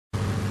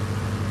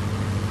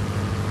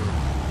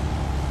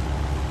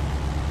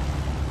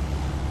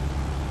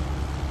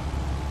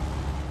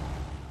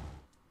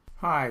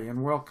Hi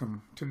and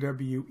welcome to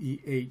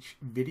WEH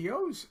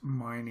Videos.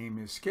 My name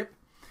is Skip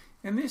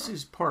and this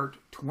is part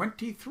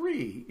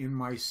 23 in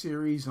my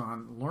series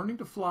on learning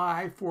to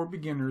fly for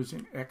beginners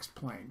in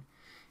X-plane.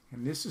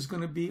 And this is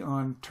going to be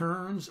on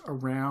turns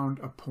around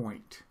a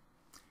point.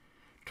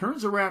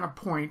 Turns around a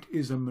point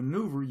is a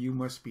maneuver you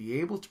must be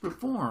able to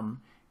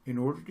perform in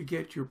order to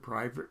get your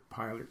private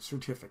pilot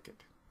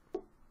certificate.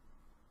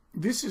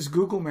 This is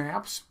Google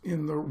Maps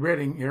in the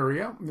Reading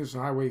area. This is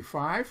Highway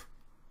 5.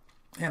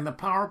 And the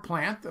power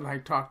plant that I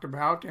talked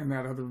about in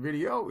that other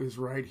video is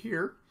right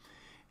here.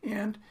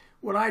 And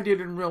what I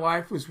did in real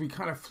life was we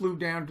kind of flew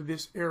down to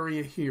this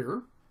area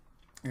here.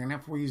 And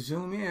if we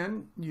zoom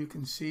in, you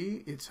can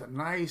see it's a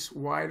nice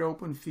wide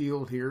open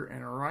field here.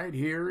 And right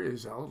here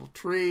is a little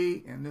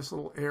tree and this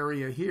little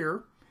area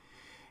here.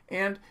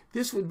 And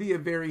this would be a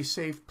very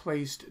safe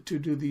place to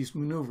do these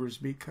maneuvers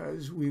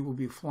because we will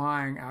be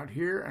flying out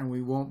here and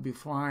we won't be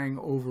flying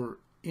over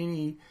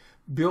any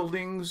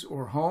buildings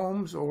or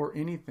homes or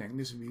anything.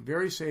 This would be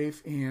very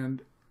safe,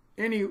 and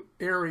any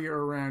area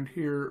around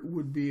here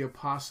would be a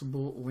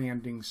possible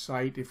landing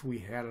site if we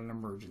had an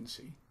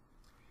emergency.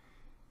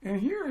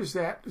 And here is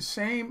that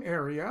same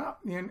area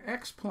in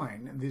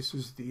X-plane. And this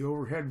is the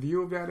overhead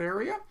view of that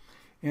area,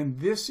 and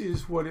this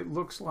is what it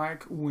looks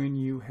like when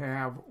you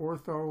have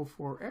Ortho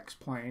for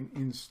X-plane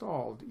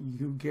installed.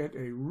 You get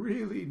a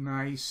really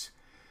nice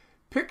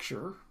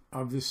picture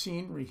of the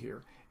scenery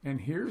here.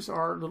 And here's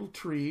our little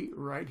tree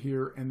right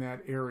here in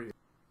that area.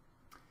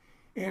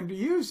 And to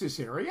use this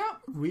area,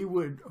 we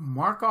would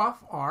mark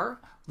off our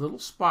little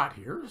spot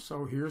here.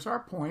 So here's our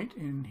point,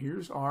 and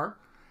here's our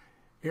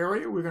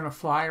area we're going to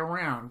fly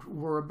around.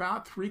 We're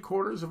about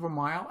 3/4 of a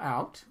mile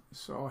out,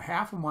 so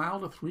half a mile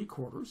to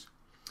 3/4.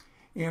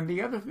 And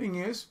the other thing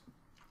is,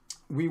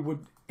 we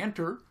would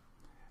enter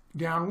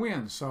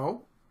downwind.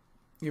 So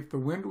if the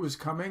wind was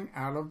coming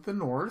out of the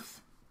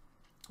north,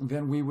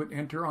 then we would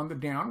enter on the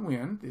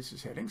downwind. This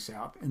is heading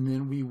south, and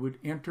then we would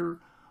enter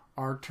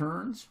our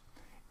turns,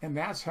 and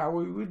that's how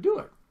we would do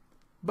it.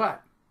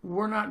 But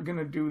we're not going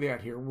to do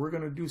that here. We're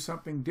going to do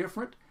something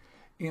different,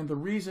 and the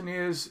reason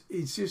is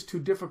it's just too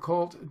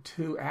difficult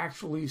to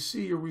actually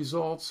see your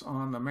results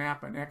on the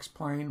map in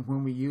X-plane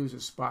when we use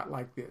a spot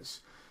like this.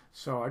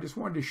 So I just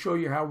wanted to show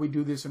you how we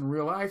do this in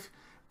real life.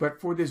 But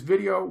for this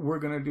video, we're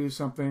going to do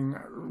something,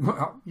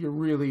 well, you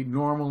really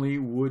normally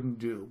wouldn't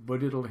do,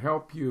 but it'll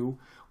help you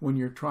when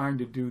you're trying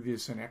to do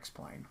this in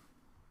X-plane.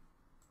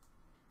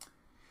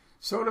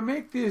 So to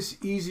make this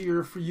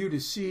easier for you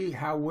to see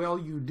how well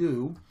you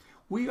do,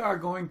 we are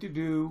going to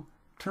do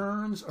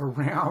turns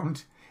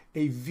around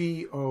a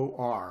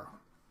VOR.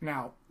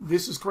 Now,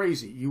 this is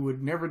crazy. You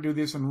would never do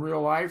this in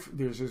real life.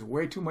 There's just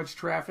way too much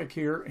traffic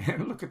here,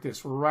 and look at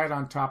this. We're right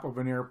on top of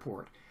an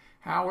airport.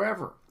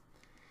 However,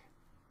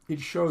 it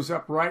shows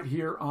up right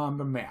here on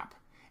the map.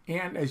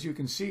 And as you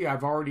can see,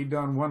 I've already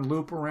done one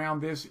loop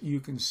around this. You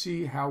can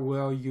see how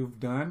well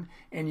you've done,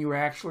 and you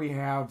actually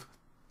have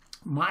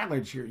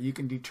mileage here. You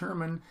can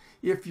determine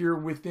if you're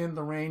within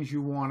the range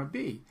you want to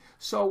be.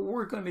 So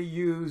we're going to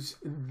use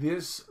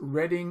this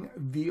Reading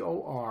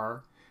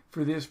VOR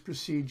for this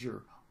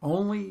procedure,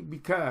 only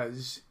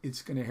because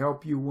it's going to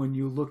help you when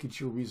you look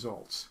at your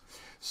results.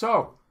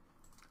 So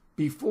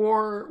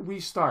before we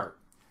start,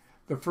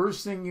 the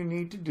first thing you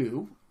need to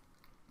do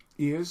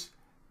is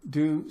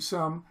do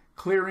some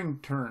clearing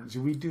turns.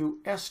 We do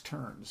S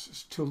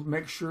turns to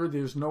make sure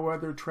there's no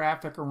other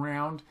traffic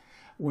around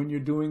when you're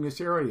doing this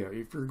area.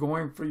 If you're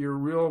going for your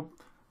real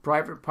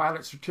private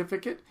pilot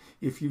certificate,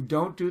 if you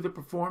don't do the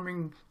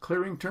performing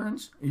clearing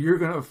turns, you're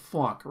going to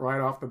flunk right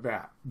off the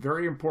bat.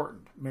 Very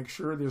important. Make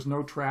sure there's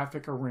no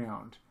traffic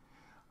around.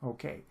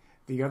 Okay.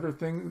 The other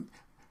thing,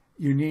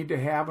 you need to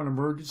have an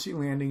emergency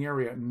landing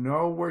area.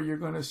 Know where you're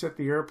going to set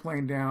the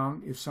airplane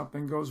down if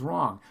something goes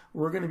wrong.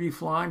 We're going to be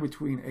flying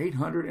between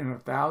 800 and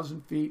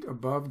 1,000 feet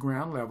above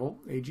ground level,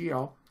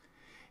 AGL,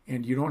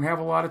 and you don't have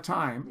a lot of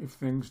time if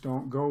things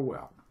don't go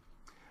well.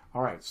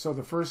 All right, so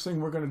the first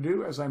thing we're going to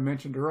do, as I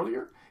mentioned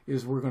earlier,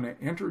 is we're going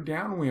to enter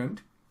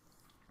downwind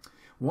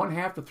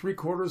 1/2 to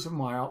 3/4 of a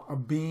mile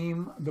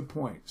abeam the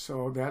point.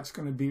 So that's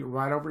going to be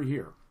right over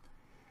here.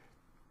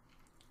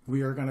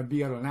 We are going to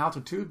be at an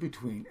altitude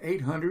between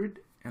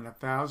 800 and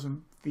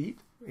 1,000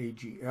 feet,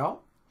 AGL.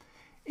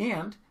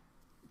 And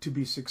to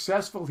be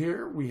successful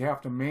here, we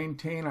have to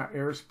maintain our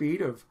airspeed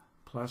of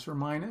plus or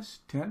minus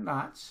 10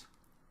 knots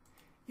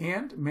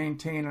and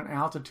maintain an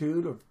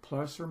altitude of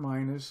plus or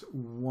minus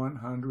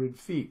 100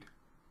 feet.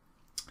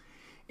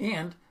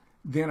 And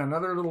then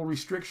another little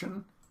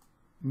restriction,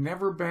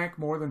 never bank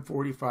more than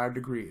 45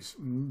 degrees.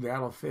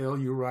 That'll fail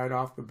you right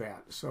off the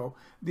bat. So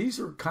these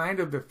are kind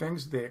of the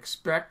things they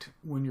expect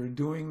when you're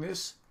doing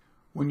this,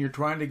 when you're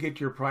trying to get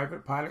your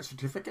private pilot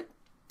certificate.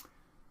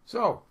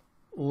 So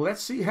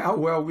let's see how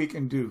well we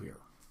can do here.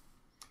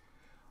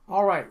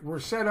 All right, we're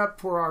set up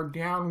for our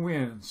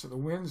downwind. So the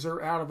winds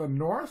are out of the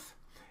north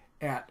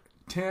at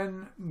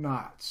 10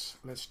 knots.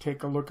 Let's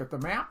take a look at the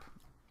map.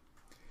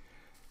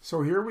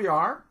 So here we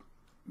are.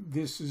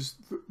 This is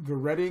the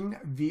Reading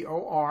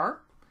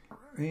VOR.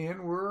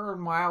 and we're a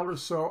mile or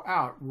so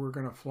out. We're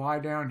going to fly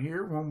down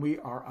here. When we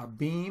are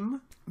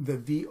abeam the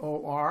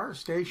VOR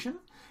station,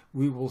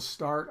 we will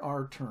start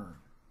our turn.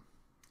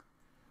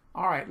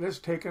 All right, let's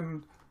take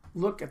a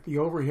look at the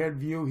overhead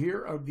view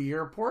here of the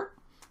airport,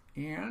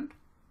 and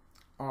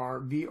our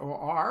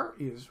VOR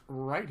is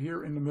right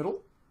here in the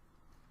middle.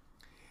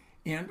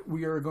 And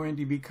we are going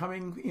to be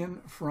coming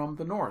in from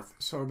the north.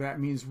 So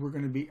that means we're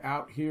going to be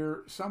out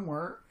here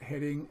somewhere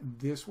heading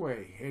this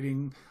way,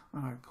 heading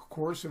on a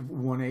course of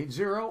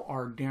 180,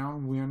 our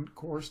downwind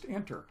course to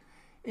enter.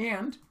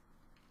 And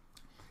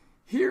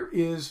here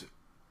is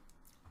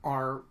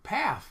our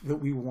path that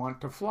we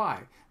want to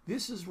fly.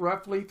 This is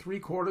roughly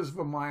 3/4 of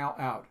a mile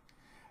out.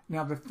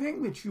 Now, the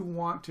thing that you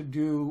want to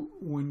do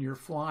when you're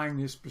flying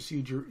this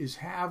procedure is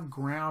have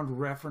ground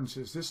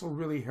references. This will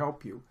really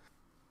help you.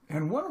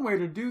 And one way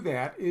to do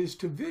that is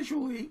to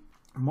visually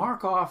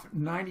mark off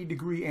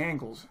 90-degree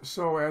angles.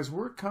 So as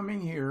we're coming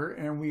here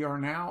and we are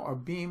now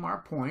abeam our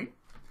point,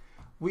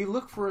 we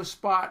look for a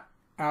spot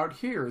out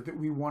here that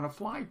we want to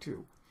fly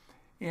to.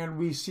 And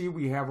we see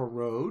we have a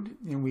road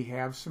and we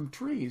have some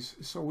trees.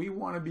 So we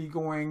want to be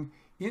going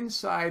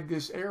inside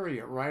this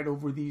area, right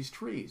over these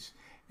trees.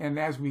 And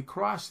as we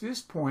cross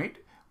this point,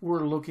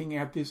 we're looking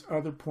at this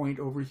other point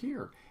over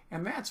here.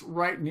 And that's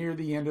right near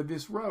the end of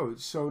this road.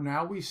 So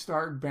now we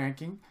start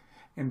banking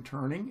and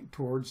turning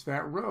towards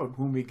that road.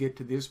 When we get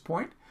to this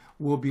point,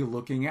 we'll be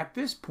looking at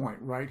this point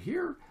right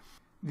here,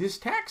 this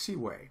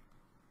taxiway.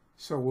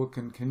 So we'll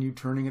continue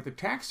turning at the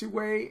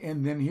taxiway,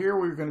 and then here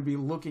we're going to be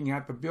looking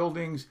at the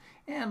buildings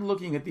and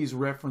looking at these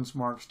reference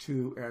marks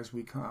too as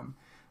we come.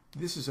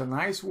 This is a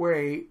nice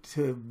way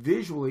to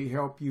visually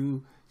help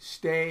you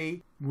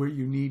stay where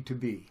you need to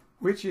be,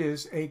 which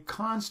is a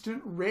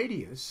constant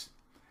radius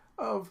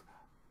of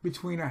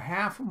between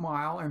 1/2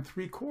 mile and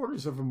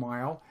 3/4 of a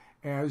mile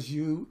as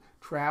you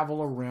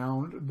travel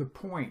around the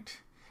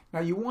point. Now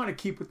you want to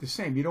keep it the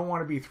same. You don't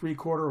want to be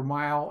 3/4 of a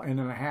mile and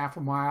then 1/2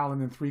 a mile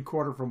and then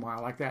 3/4 of a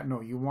mile like that.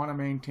 No, you want to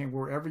maintain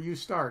wherever you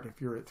start.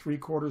 If you're at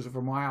 3/4 of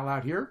a mile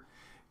out here,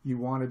 you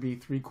want to be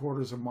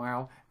 3/4 of a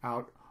mile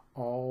out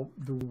all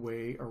the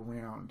way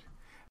around.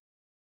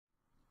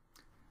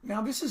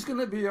 Now this is going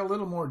to be a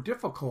little more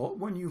difficult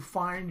when you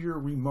find your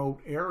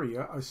remote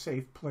area a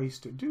safe place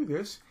to do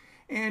this,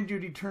 and you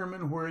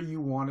determine where you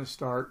want to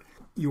start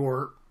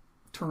your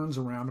turns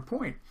around a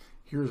point.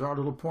 Here's our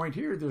little point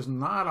here. There's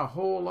not a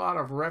whole lot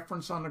of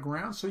reference on the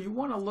ground, so you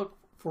want to look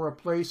for a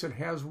place that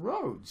has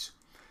roads.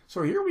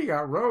 So here we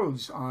got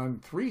roads on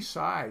 3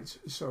 sides.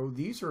 So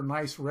these are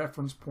nice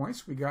reference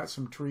points. We got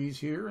some trees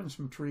here and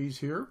some trees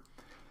here.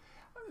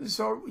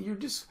 So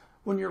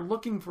when you're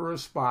looking for a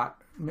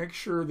spot, make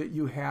sure that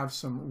you have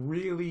some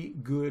really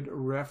good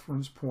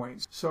reference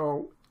points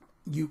so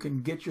you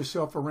can get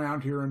yourself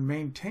around here and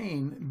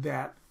maintain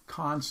that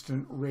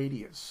constant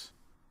radius.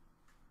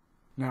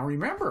 Now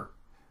remember,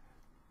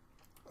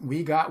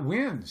 we got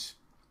winds.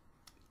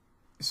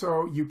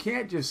 So you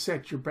can't just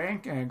set your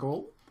bank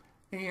angle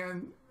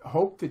and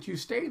hope that you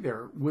stay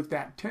there. With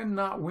that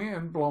 10-knot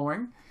wind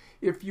blowing,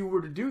 if you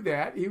were to do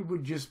that, it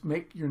would just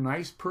make your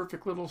nice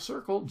perfect little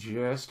circle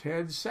just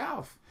head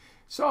south.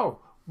 So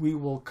we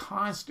will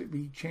constantly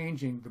be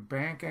changing the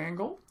bank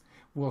angle.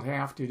 We'll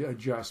have to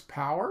adjust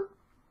power.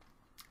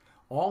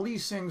 All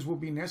these things will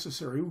be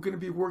necessary. We're going to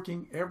be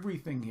working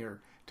everything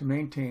here to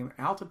maintain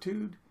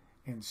altitude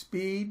and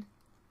speed.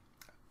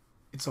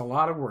 It's a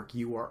lot of work.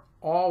 You are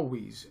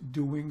always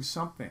doing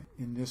something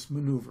in this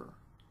maneuver.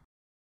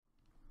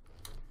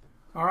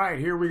 All right,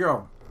 here we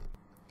go.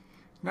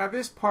 Now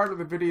this part of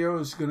the video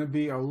is going to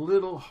be a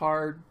little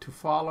hard to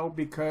follow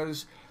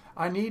because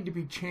I need to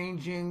be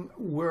changing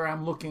where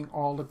I'm looking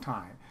all the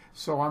time.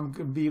 So I'm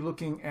going to be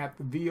looking at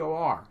the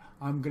VOR.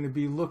 I'm going to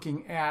be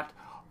looking at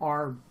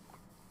our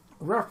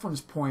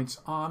reference points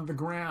on the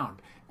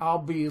ground. I'll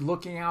be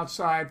looking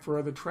outside for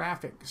other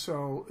traffic.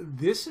 So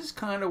this is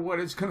kind of what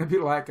it's going to be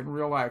like in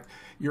real life.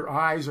 Your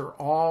eyes are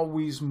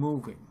always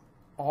moving,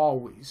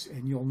 always.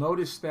 And you'll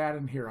notice that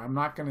in here. I'm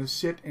not going to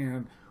sit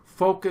and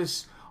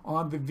focus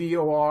on the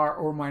VOR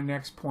or my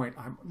next point.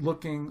 I'm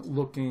looking,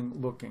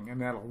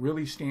 and that'll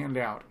really stand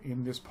out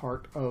in this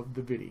part of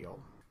the video.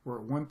 We're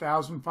at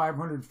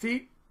 1,500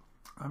 feet.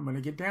 I'm going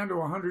to get down to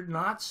 100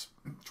 knots,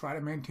 try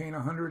to maintain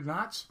 100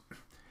 knots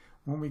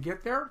when we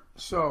get there.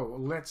 So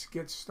let's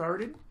get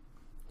started.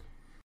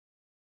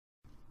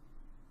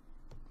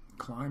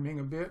 Climbing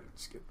a bit.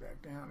 Let's get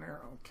back down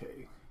there.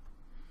 Okay.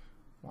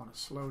 Want to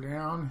slow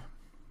down.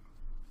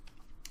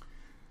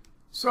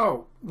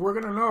 So we're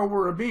going to know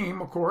we're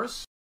abeam, of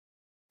course,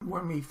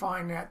 when we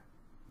find that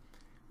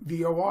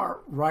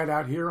VOR right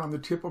out here on the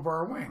tip of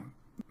our wing.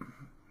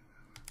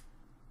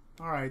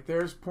 All right,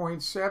 there's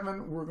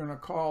 0.7. We're going to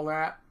call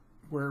that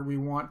where we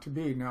want to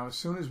be. Now, as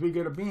soon as we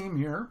get abeam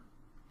here,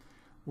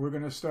 we're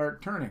going to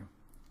start turning.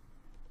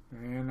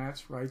 And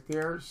that's right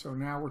there. So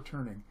now we're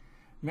turning.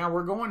 Now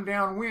we're going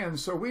downwind,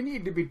 so we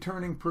need to be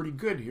turning pretty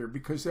good here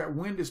because that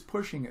wind is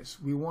pushing us.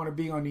 We want to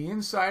be on the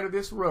inside of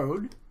this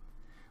road.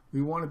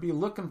 We want to be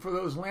looking for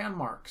those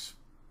landmarks.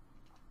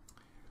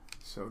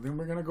 So then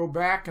we're going to go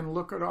back and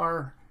look at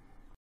our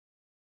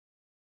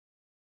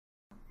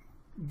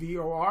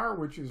VOR,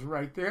 which is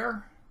right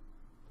there.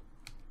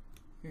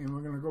 And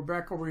we're going to go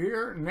back over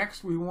here.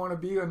 Next, we want to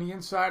be on the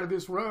inside of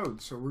this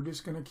road. So we're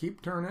just going to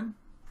keep turning.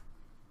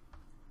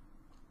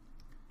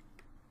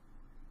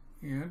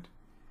 And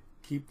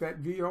keep that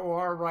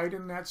VOR right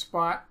in that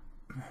spot.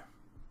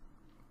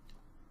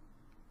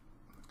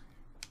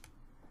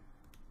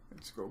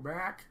 Let's go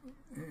back.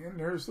 And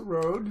there's the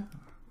road.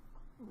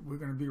 We're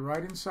going to be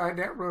right inside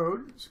that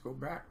road. Let's go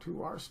back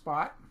to our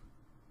spot.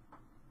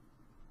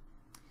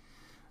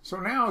 So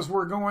now as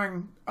we're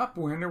going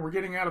upwind and we're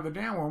getting out of the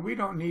downwind, we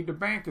don't need to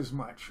bank as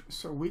much.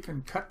 So we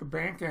can cut the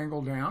bank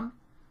angle down.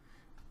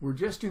 We're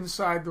just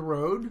inside the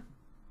road.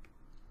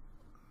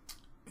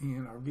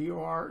 And our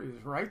VOR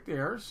is right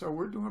there, so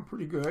we're doing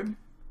pretty good.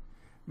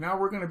 Now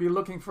we're going to be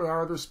looking for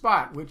our other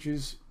spot, which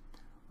is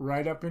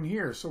right up in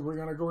here. So we're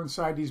going to go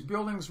inside these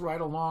buildings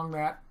right along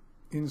that,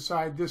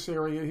 inside this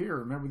area here.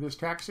 Remember this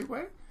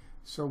taxiway?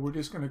 So we're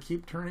just going to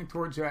keep turning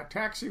towards that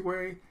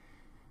taxiway,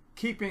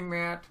 keeping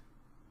that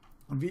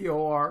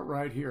VOR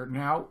right here.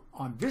 Now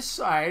on this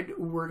side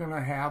we're going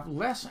to have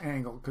less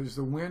angle because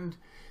the wind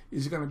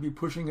is going to be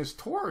pushing us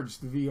towards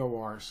the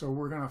VOR. So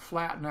we're going to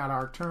flatten out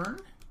our turn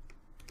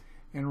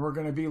and we're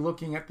going to be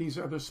looking at these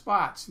other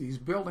spots, these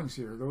buildings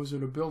here. Those are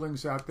the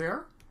buildings out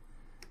there.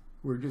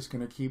 We're just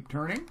going to keep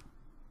turning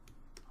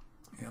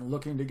and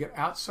looking to get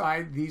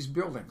outside these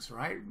buildings,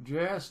 right?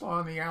 Just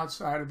on the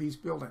outside of these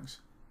buildings.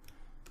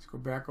 Let's go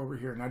back over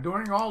here. Now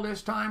during all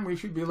this time we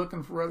should be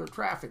looking for other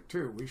traffic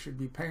too. We should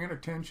be paying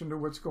attention to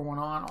what's going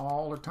on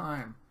all the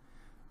time.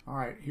 All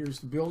right, here's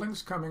the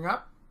buildings coming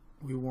up.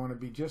 We want to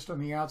be just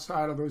on the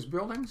outside of those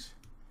buildings.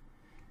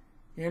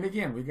 And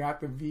again, we got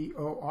the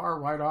VOR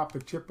right off the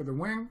tip of the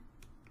wing.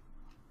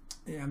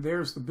 And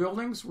there's the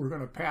buildings. We're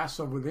going to pass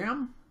over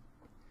them.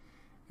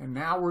 And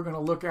now we're going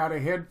to look out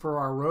ahead for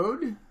our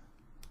road.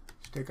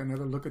 Let's take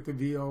another look at the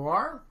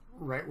VOR,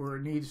 right where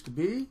it needs to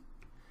be.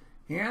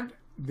 And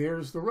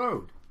there's the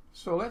road.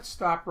 So let's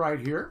stop right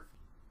here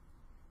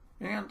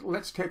and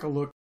let's take a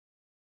look.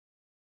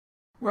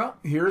 Well,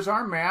 here's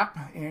our map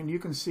and you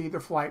can see the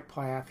flight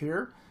path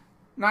here.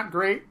 Not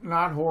great,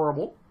 not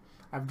horrible.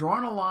 I've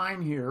drawn a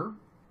line here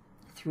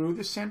through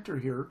the center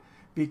here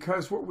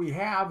because what we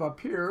have up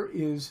here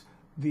is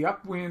the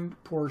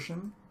upwind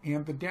portion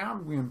and the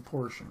downwind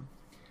portion.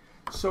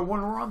 So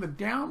when we're on the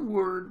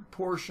downward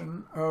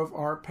portion of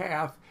our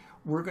path,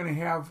 we're going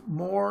to have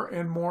more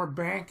and more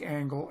bank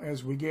angle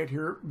as we get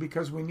here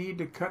because we need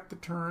to cut the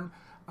turn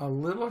a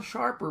little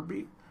sharper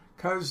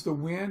because the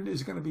wind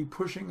is going to be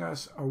pushing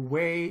us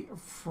away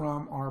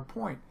from our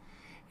point.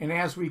 And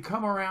as we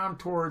come around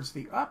towards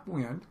the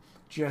upwind,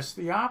 just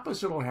the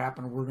opposite will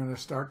happen. We're going to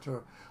start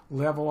to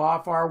level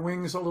off our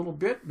wings a little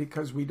bit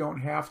because we don't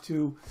have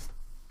to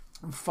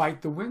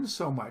fight the wind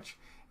so much.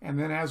 And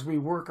then as we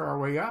work our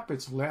way up,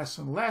 it's less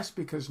and less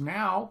because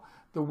now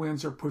the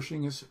winds are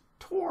pushing us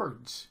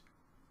towards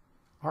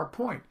our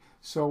point.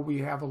 So we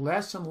have a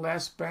less and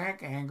less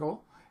bank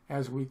angle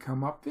as we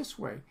come up this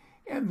way.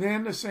 And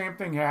then the same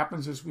thing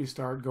happens as we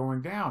start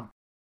going down.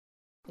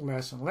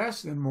 Less and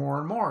less, then more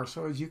and more.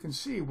 So as you can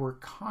see, we're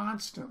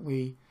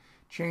constantly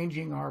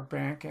changing our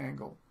bank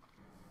angle.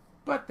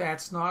 But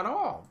that's not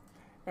all.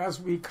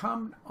 As we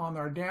come on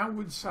our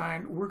downward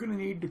side, we're going to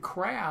need to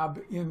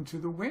crab into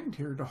the wind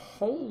here to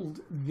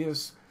hold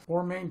this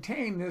or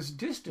maintain this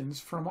distance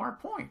from our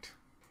point.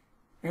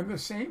 And the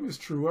same is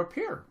true up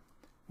here.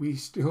 We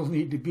still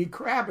need to be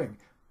crabbing.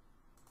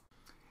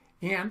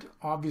 And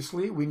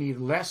obviously we need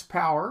less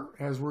power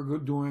as we're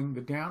doing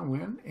the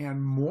downwind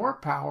and more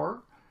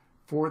power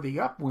for the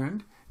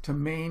upwind to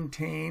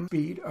maintain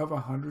speed of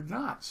 100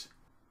 knots.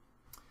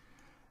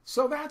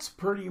 So that's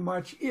pretty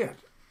much it.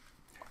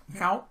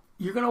 Now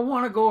you're going to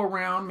want to go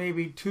around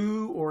maybe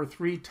 2 or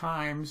 3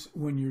 times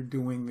when you're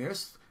doing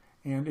this.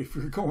 And if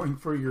you're going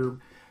for your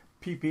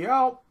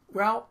PPL,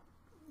 well,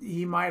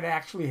 he might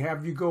actually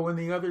have you go in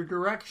the other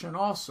direction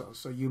also.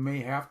 So you may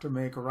have to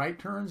make right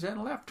turns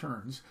and left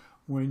turns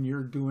when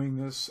you're doing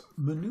this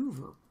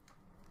maneuver.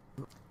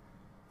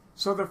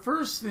 So the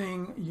first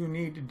thing you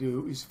need to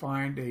do is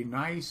find a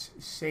nice,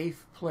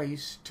 safe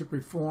place to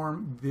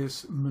perform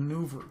this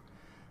maneuver.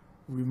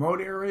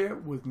 Remote area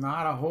with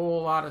not a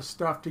whole lot of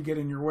stuff to get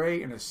in your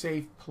way and a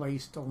safe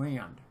place to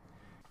land.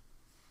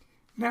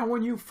 Now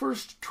when you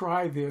first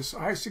try this,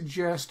 I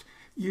suggest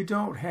you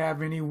don't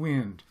have any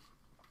wind.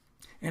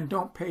 And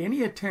don't pay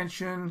any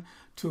attention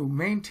to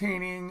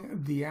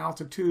maintaining the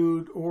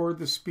altitude or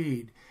the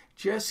speed.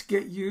 Just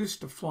get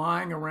used to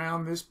flying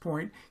around this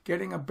point,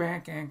 getting a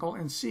bank angle,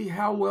 and see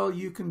how well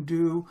you can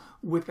do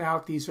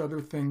without these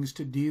other things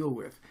to deal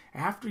with.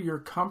 After you're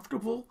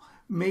comfortable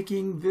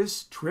making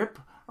this trip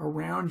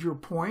around your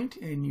point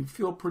and you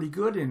feel pretty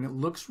good and it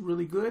looks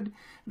really good,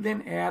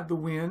 then add the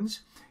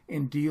winds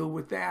and deal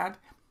with that.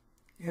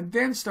 And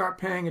then start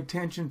paying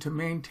attention to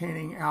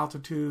maintaining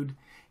altitude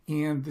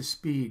and the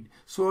speed.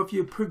 So if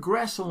you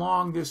progress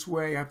along this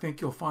way, I think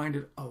you'll find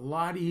it a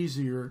lot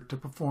easier to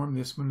perform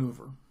this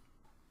maneuver.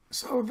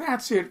 So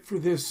that's it for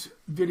this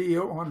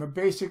video on the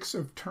basics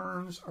of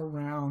turns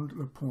around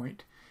the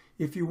point.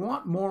 If you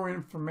want more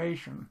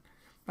information,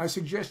 I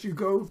suggest you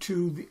go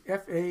to the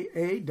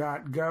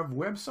faa.gov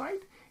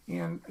website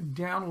and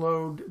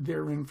download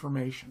their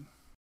information.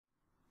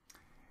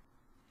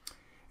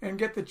 And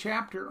get the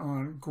chapter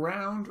on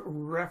ground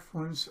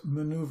reference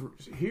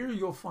maneuvers. Here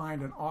you'll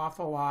find an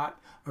awful lot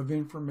of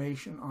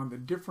information on the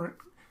different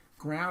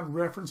ground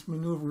reference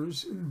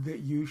maneuvers that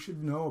you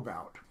should know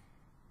about.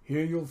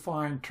 Here you'll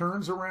find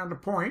turns around a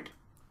point,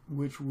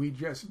 which we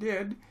just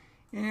did,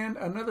 and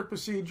another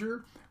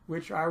procedure,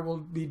 which I will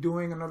be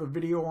doing another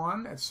video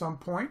on at some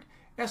point,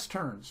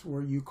 S-turns,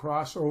 where you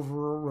cross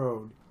over a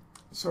road.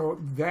 So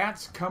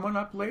that's coming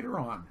up later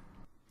on.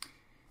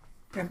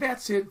 And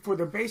that's it for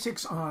the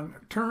basics on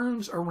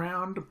turns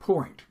around a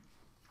point.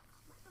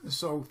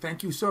 So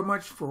thank you so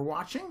much for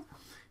watching.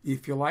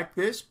 If you like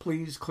this,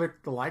 please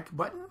click the like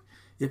button.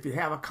 If you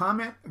have a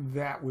comment,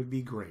 that would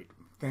be great.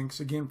 Thanks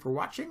again for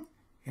watching,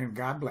 and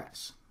God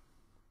bless.